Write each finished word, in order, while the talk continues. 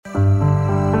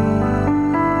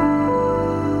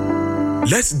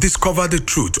Let's discover the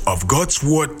truth of God's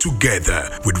Word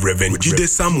together with Reverend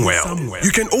Jide-Samuel.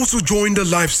 You can also join the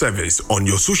live service on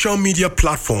your social media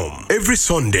platform every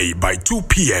Sunday by 2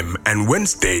 p.m. and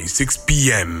Wednesday 6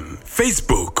 p.m.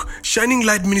 Facebook, Shining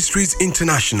Light Ministries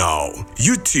International.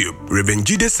 YouTube, Reverend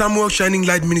Jide-Samuel Shining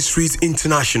Light Ministries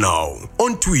International.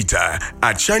 On Twitter,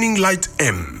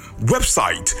 @ShiningLightM.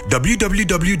 Website,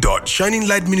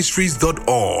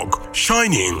 www.shininglightministries.org.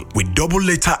 Shining with double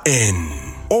letter N.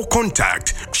 Or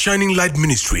contact Shining Light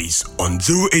Ministries on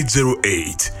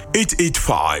 0808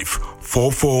 885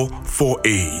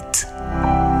 4448.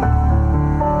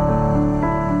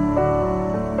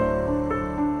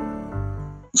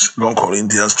 1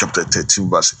 Corinthians chapter 13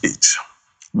 verse 8,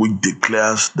 which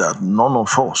declares that none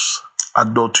of us,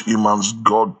 adult humans,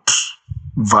 God's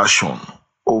version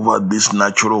over this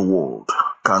natural world,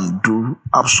 can do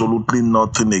absolutely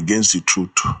nothing against the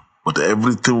truth. But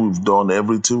everything we've done,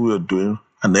 everything we are doing,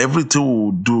 and everything we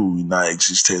will do in our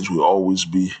existence will always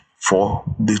be for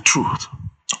the truth.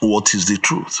 What is the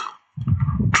truth?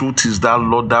 Truth is that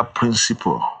law, that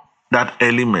principle, that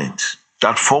element,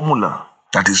 that formula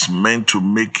that is meant to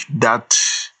make that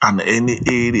and any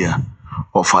area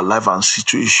of our life and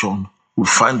situation we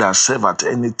find ourselves at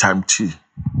any time to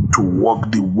work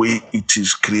the way it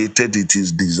is created, it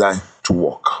is designed to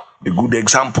work. A good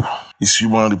example is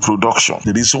human reproduction.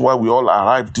 The reason why we all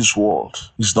arrive this world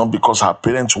is not because our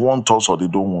parents want us or they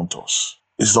don't want us.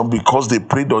 It's not because they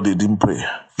prayed or they didn't pray.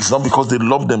 It's not because they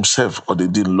love themselves or they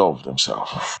didn't love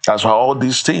themselves. That's why all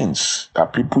these things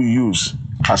that people use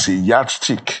as a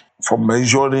yardstick for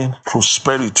measuring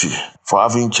prosperity, for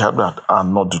having children, are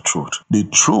not the truth. The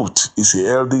truth is a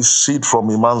healthy seed from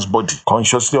a man's body,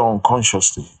 consciously or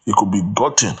unconsciously. It could be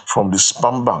gotten from the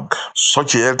sperm bank.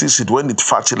 Such a healthy seed, when it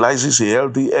fertilizes a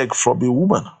healthy egg from a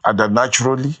woman, either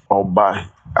naturally or by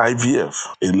IVF,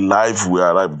 a life will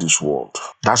arrive this world.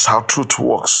 That's how truth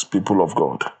works, people of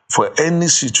God. For any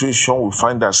situation we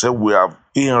find ourselves we are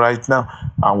in right now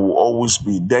and will always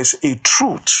be, there's a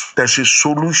truth, there's a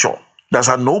solution. There's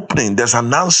an opening, there's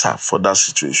an answer for that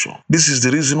situation. This is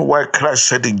the reason why Christ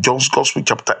said in John's Gospel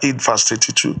chapter 8 verse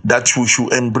 32 that we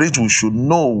should embrace, we should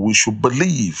know, we should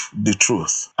believe the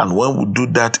truth. And when we do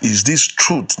that, is this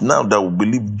truth now that we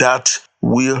believe that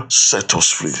will set us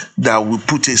free, that will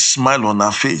put a smile on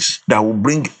our face, that will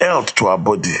bring health to our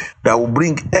body, that will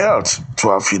bring health to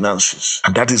our finances.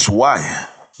 And that is why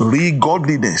real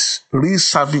godliness, real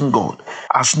serving God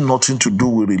has nothing to do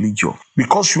with religion.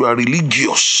 Because you are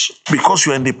religious, because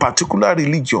you are in a particular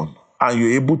religion and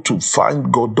you're able to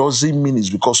find God doesn't mean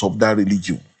it's because of that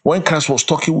religion. When Christ was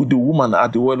talking with the woman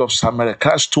at the well of Samaria,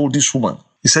 Christ told this woman,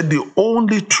 he said, the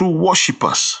only true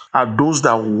worshippers are those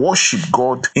that worship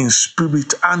God in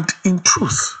spirit and in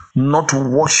truth, not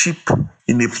worship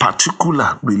in a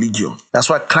particular religion. That's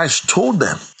why Christ told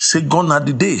them, say, gone are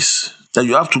the days that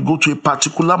you have to go to a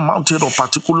particular mountain or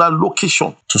particular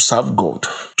location to serve God,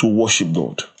 to worship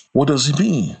God. What does it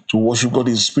mean to worship God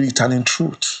in spirit and in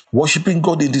truth? Worshiping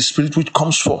God in the spirit which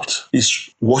comes forth is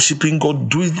worshiping God,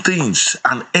 doing things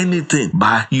and anything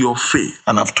by your faith.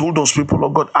 And I've told those people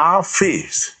of God, our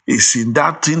faith is in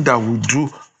that thing that we do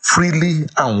freely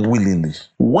and willingly.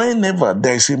 Whenever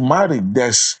there's a marriage,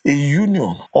 there's a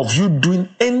union of you doing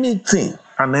anything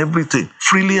and everything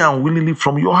freely and willingly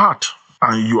from your heart.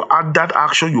 And you add that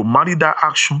action, you marry that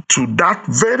action to that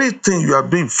very thing you are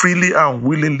doing freely and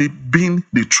willingly, being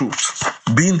the truth,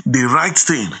 being the right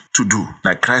thing to do.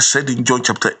 Like Christ said in John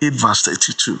chapter 8 verse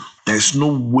 32, there is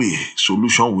no way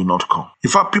solution will not come. In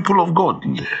fact, people of God,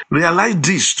 realize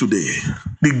this today.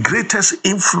 The greatest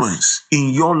influence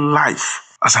in your life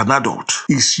as an adult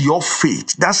is your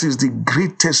faith. That is the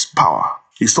greatest power.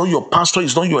 It's not your pastor,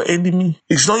 it's not your enemy,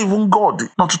 it's not even God,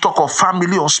 not to talk of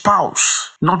family or spouse,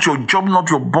 not your job, not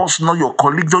your boss, not your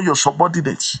colleague, not your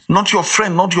subordinates, not your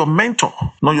friend, not your mentor,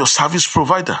 not your service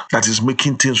provider that is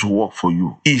making things work for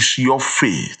you. It's your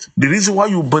faith. The reason why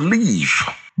you believe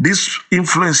these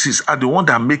influences are the one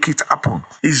that make it happen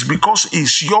is because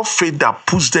it's your faith that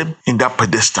puts them in that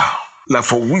pedestal. Like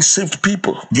for we saved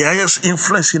people, the highest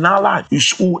influence in our life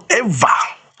is whoever,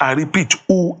 I repeat,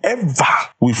 whoever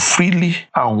we freely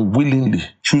and willingly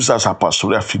choose as a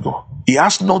pastoral figure. It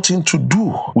has nothing to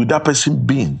do with that person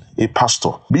being a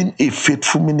pastor, being a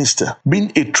faithful minister,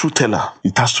 being a truth teller.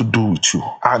 It has to do with you.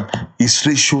 And it's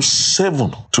ratio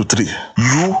 7-3.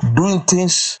 You doing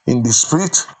things in the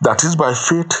spirit, that is by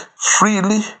faith,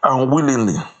 freely and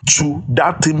willingly, to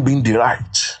that thing being the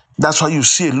right. That's why you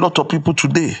see a lot of people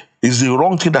today. It's the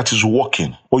wrong thing that is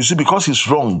working. But you see, because it's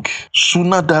wrong,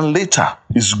 sooner than later,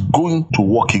 it's going to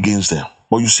work against them.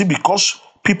 But you see, because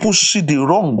people see the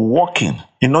wrong working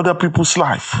in other people's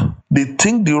life, They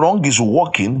think the wrong is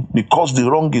working because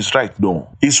the wrong is right. No,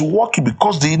 it's working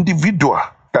because the individual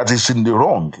that is in the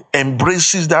wrong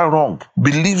embraces that wrong,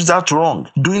 believes that wrong,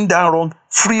 doing that wrong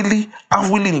freely and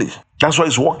willingly. That's why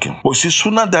it's working. But you see,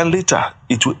 sooner than later,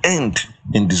 it will end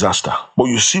in disaster. But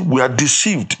you see, we are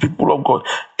deceived, people of God.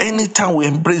 Anytime we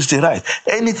embrace the right,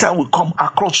 anytime we come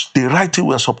across the right thing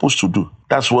we are supposed to do,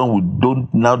 that's when we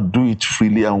don't now do it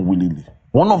freely and willingly.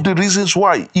 One of the reasons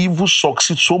why evil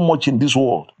succeeds so much in this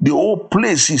world, the whole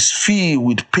place is filled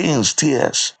with pains,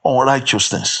 tears,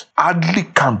 unrighteousness. Hardly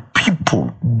can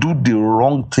people do the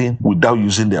wrong thing without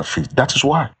using their faith. That is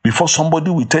why. Before somebody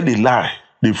will tell a lie,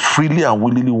 they freely and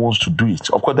willingly wants to do it.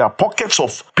 Of course, there are pockets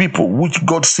of people which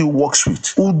God still works with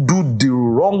who do the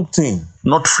wrong thing,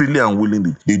 not freely and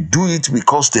willingly. They do it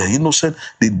because they are innocent.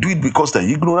 They do it because they are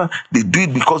ignorant. They do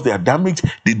it because they are damaged.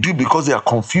 They do it because they are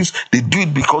confused. They do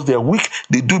it because they are weak.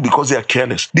 They do it because they are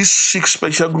careless. These 6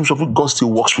 special groups of people, God still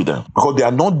works with them because they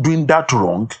are not doing that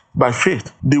wrong by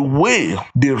faith. The way,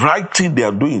 the right thing they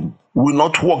are doing will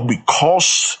not work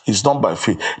because it's done by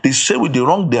faith. They say with the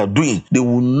wrong they are doing, they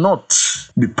will not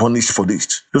be punished for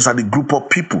this. Those are the group of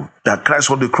people that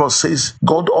Christ on the cross says,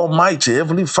 God Almighty,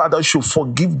 Heavenly Father should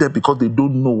forgive them because they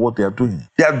don't know what they are doing.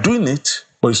 They are doing it,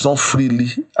 but it's not freely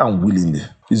and willingly.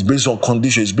 It's based on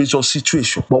condition, it's based on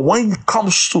situation. But when it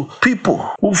comes to people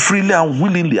who freely and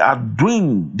willingly are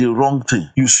doing the wrong thing,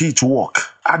 you see it work.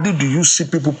 Hardly do you see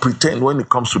people pretend when it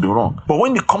comes to the wrong. But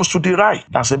when it comes to the right,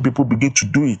 that's when people begin to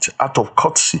do it out of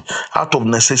courtesy, out of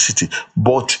necessity.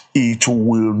 But it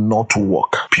will not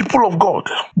work. People of God,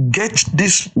 get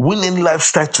this winning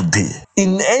lifestyle today.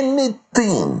 In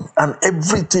anything and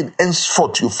everything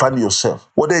henceforth you find yourself,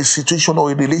 whether a situation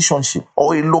or a relationship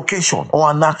or a location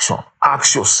or an action,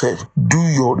 ask yourself, do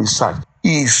your research.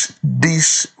 Is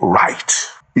this right?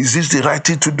 Is this the right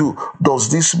thing to do? Does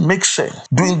this make sense?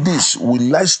 Doing this,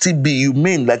 will I still be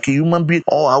humane like a human being,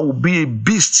 or I will be a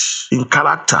beast in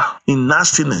character, in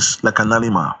nastiness like an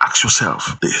animal? Ask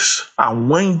yourself this. And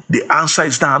when the answer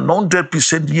is now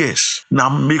 100% yes, now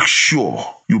make sure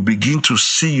you begin to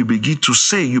see, you begin to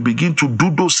say, you begin to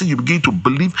do those things, you begin to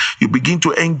believe, you begin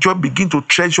to enjoy, begin to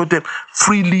treasure them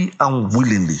freely and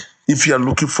willingly. If you are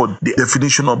looking for the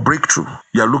definition of breakthrough,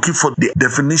 you are looking for the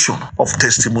definition of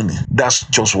testimony, that's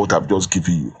just what I've just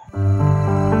given you.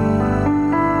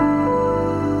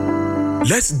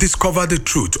 Let's discover the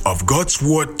truth of God's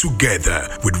Word together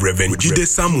with Reverend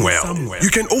Jide-Samuel.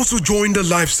 You can also join the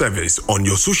live service on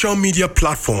your social media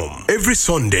platform every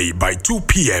Sunday by 2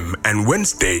 p.m. and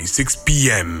Wednesday 6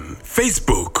 p.m.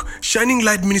 Facebook, Shining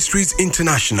Light Ministries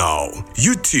International.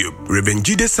 YouTube, Reverend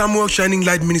Jide-Samuel Shining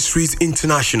Light Ministries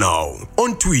International.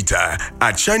 On Twitter,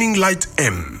 at Shining Light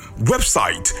M.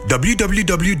 Website,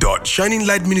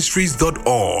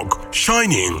 www.shininglightministries.org.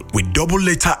 Shining with double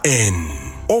letter N.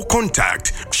 Or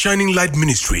contact Shining Light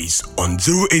Ministries on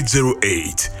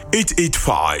 0808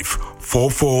 885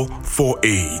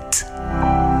 4448.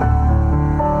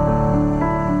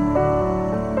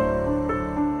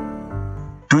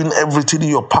 Doing everything in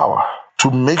your power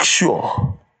to make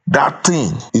sure that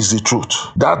thing is the truth.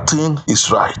 That thing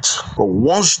is right. But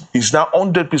once it's now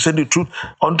 100% the truth,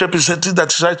 100%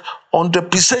 that is right,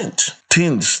 100%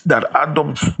 things that add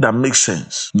up, that make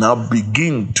sense. Now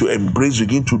begin to embrace,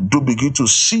 begin to do, begin to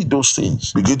see those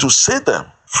things. Begin to say them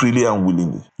freely and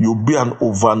willingly. You'll be an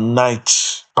overnight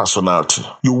personality.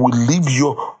 You will leave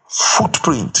your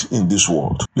footprint in this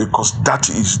world because that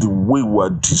is the way we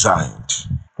are designed.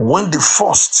 When the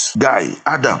first guy,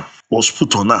 Adam, was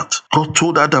put on earth, God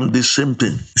told Adam the same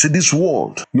thing. He said, this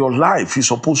world, your life is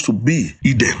supposed to be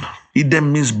Eden.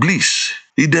 Eden means bliss.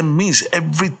 Eden means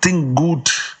everything good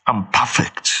and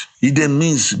perfect. Eden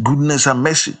means goodness and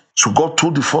mercy. So God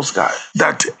told the first guy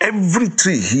that every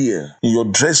tree here in your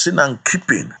dressing and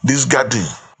keeping this garden,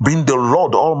 being the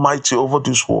Lord Almighty over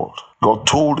this world, God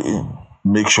told him,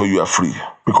 make sure you are free.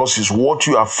 Because it's what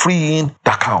you are free in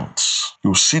that counts.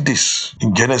 You see this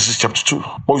in Genesis chapter 2.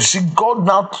 But you see, God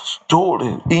now told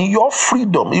him, in your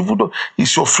freedom, even though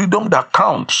it's your freedom that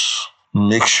counts,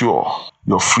 make sure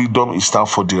your freedom is now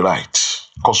for the right.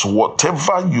 Because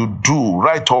whatever you do,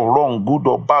 right or wrong, good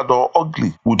or bad or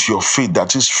ugly, with your faith,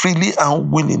 that is freely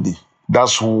and willingly,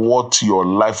 that's what your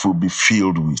life will be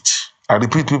filled with. I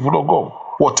repeat, people of God,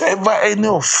 whatever any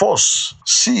of us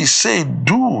see, say,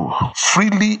 do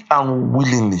freely and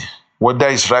willingly, whether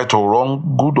it's right or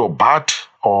wrong, good or bad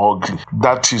or ugly,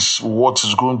 that is what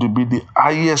is going to be the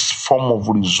highest form of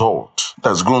result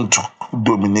that's going to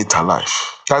dominate our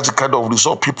life. That's the kind of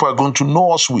result people are going to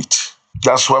know us with.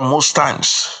 That's why most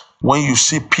times when you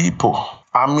see people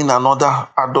harming another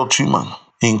adult human,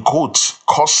 in quotes,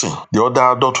 cursing the other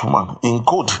adult woman, in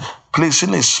quote,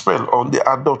 placing a spell on the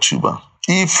adult human.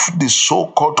 If the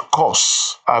so-called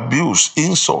curse, abuse,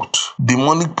 insult,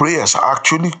 demonic prayers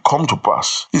actually come to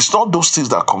pass, it's not those things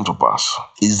that come to pass.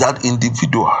 It's that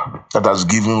individual that has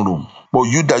given room. But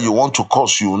you that you want to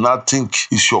curse, you will not think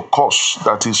it's your curse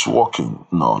that is working.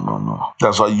 No.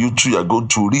 That's why you too are going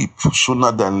to reap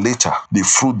sooner than later the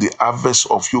fruit, the harvest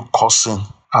of you cursing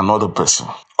another person.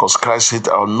 Because Christ said,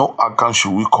 on no account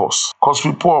should we curse. Because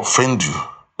people offend you,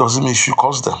 doesn't mean you should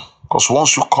curse them. Because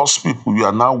once you curse people, you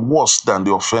are now worse than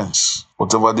the offense,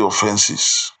 whatever the offense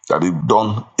is that they've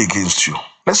done against you.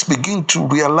 Let's begin to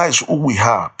realize who we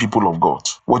are, people of God.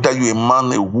 Whether you're a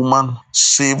man, a woman,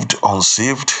 saved,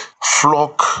 unsaved,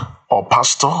 flock or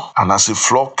pastor, and as a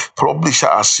flock, publisher,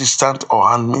 assistant or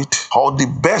handmaid, or the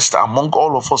best among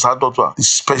all of us adults, the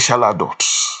special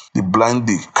adults, the blind,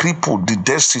 the crippled, the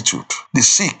destitute, the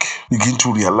sick, begin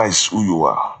to realize who you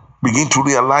are. Begin to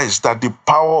realize that the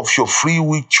power of your free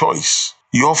will choice,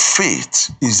 your faith,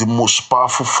 is the most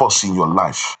powerful force in your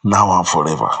life, now and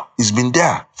forever. It's been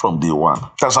there from day one.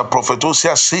 As our prophet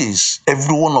Hosea says,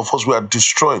 every one of us were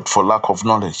destroyed for lack of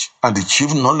knowledge. And the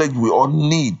chief knowledge we all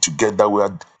need to get that we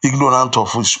are ignorant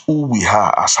of is who we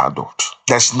are as adults.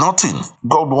 There's nothing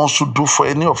God wants to do for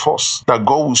any of us that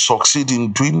God will succeed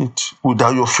in doing it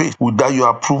without your faith, without your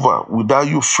approval, without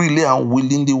you freely and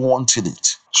willingly wanting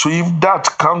it. So if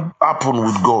that can't happen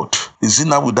with God, is it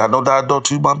not with another adult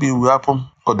human being will happen?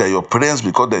 Because they're your parents,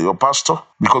 because they're your pastor,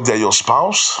 because they're your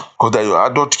spouse, because they're your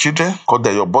adult children, because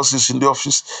they're your bosses in the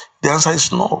office? The answer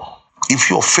is no. If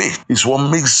your faith is what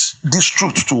makes this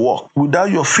truth to work, without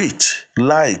your faith,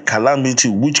 lie, calamity,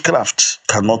 witchcraft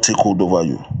cannot take hold over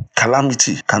you.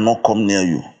 Calamity cannot come near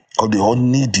you. Because they all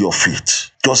need your faith.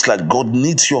 Just like God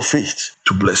needs your faith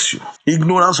to bless you.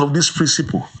 Ignorance of this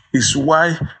principle is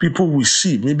why people will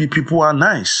see, maybe people are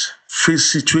nice,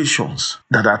 face situations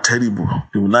that are terrible.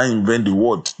 They will now invent the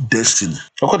word destiny.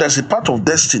 Because there's a part of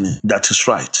destiny that is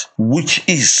right, which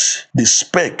is the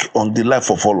speck on the life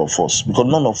of all of us. Because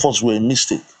none of us were a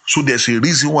mistake. So there's a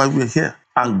reason why we're here.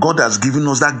 And God has given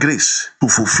us that grace to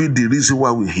fulfill the reason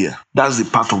why we're here. That's the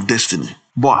part of destiny.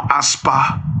 But as per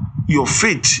your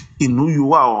faith in who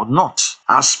you are or not,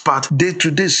 as per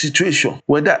day-to-day situation,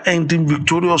 whether ending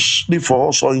victoriously for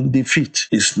us or in defeat,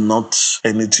 is not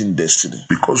anything destiny.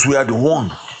 Because we are the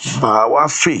one, by our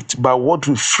faith, by what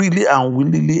we freely and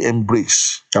willingly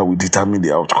embrace, that will determine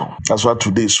the outcome. That's why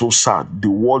today is so sad. The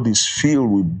world is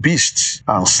filled with beasts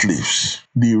and slaves.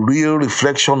 The real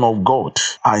reflection of God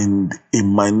are in a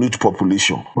minute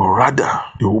population. But rather,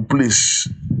 the whole place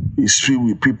is filled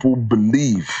with people who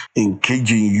believe,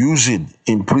 engaging, using,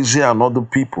 imprisoning other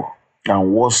people.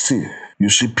 And worse still, you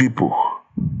see people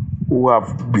who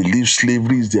have believed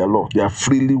slavery is their law. They are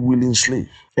freely willing slaves.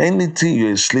 Anything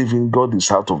you're a slave in, God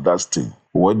is out of that thing.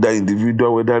 Whether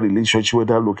individual, whether relationship,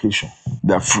 whether location.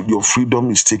 Your freedom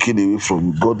is taken away from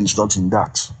you. God is not in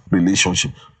that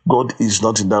relationship. God is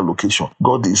not in that location.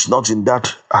 God is not in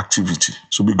that activity.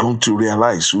 So begin to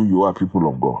realize who you are, people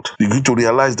of God. Begin to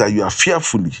realize that you are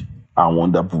fearfully and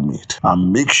wonderfully made.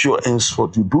 And make sure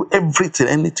henceforth you do everything,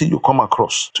 anything you come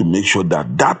across, to make sure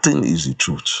that that thing is the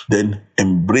truth. Then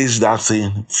embrace that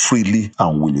thing freely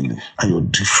and willingly. And your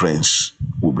difference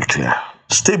will be clear.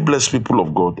 Stay blessed, people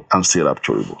of God, and stay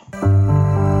rapturable.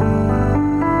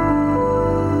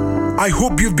 I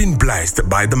hope you've been blessed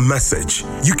by the message.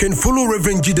 You can follow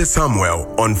Reverend Jide-Samuel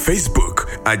on Facebook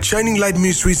at Shining Light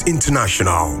Ministries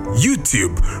International,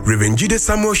 YouTube, Reverend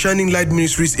Jide-Samuel Shining Light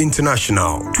Ministries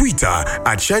International, Twitter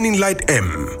at Shining Light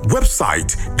M,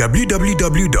 website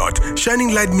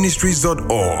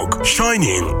www.shininglightministries.org,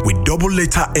 Shining with double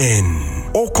letter N.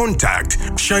 Or contact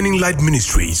Shining Light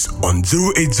Ministries on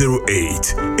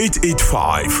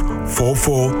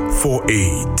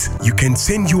 0808-885-4448. You can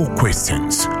send your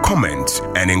questions, comments,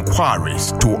 and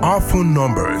inquiries to our phone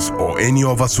numbers or any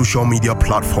of our social media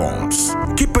platforms.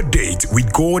 Keep a date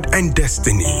with God and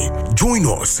destiny. Join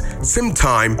us, same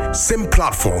time, same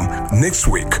platform, next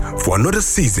week for another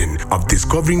season of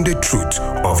discovering the truth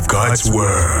of God's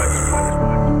Word.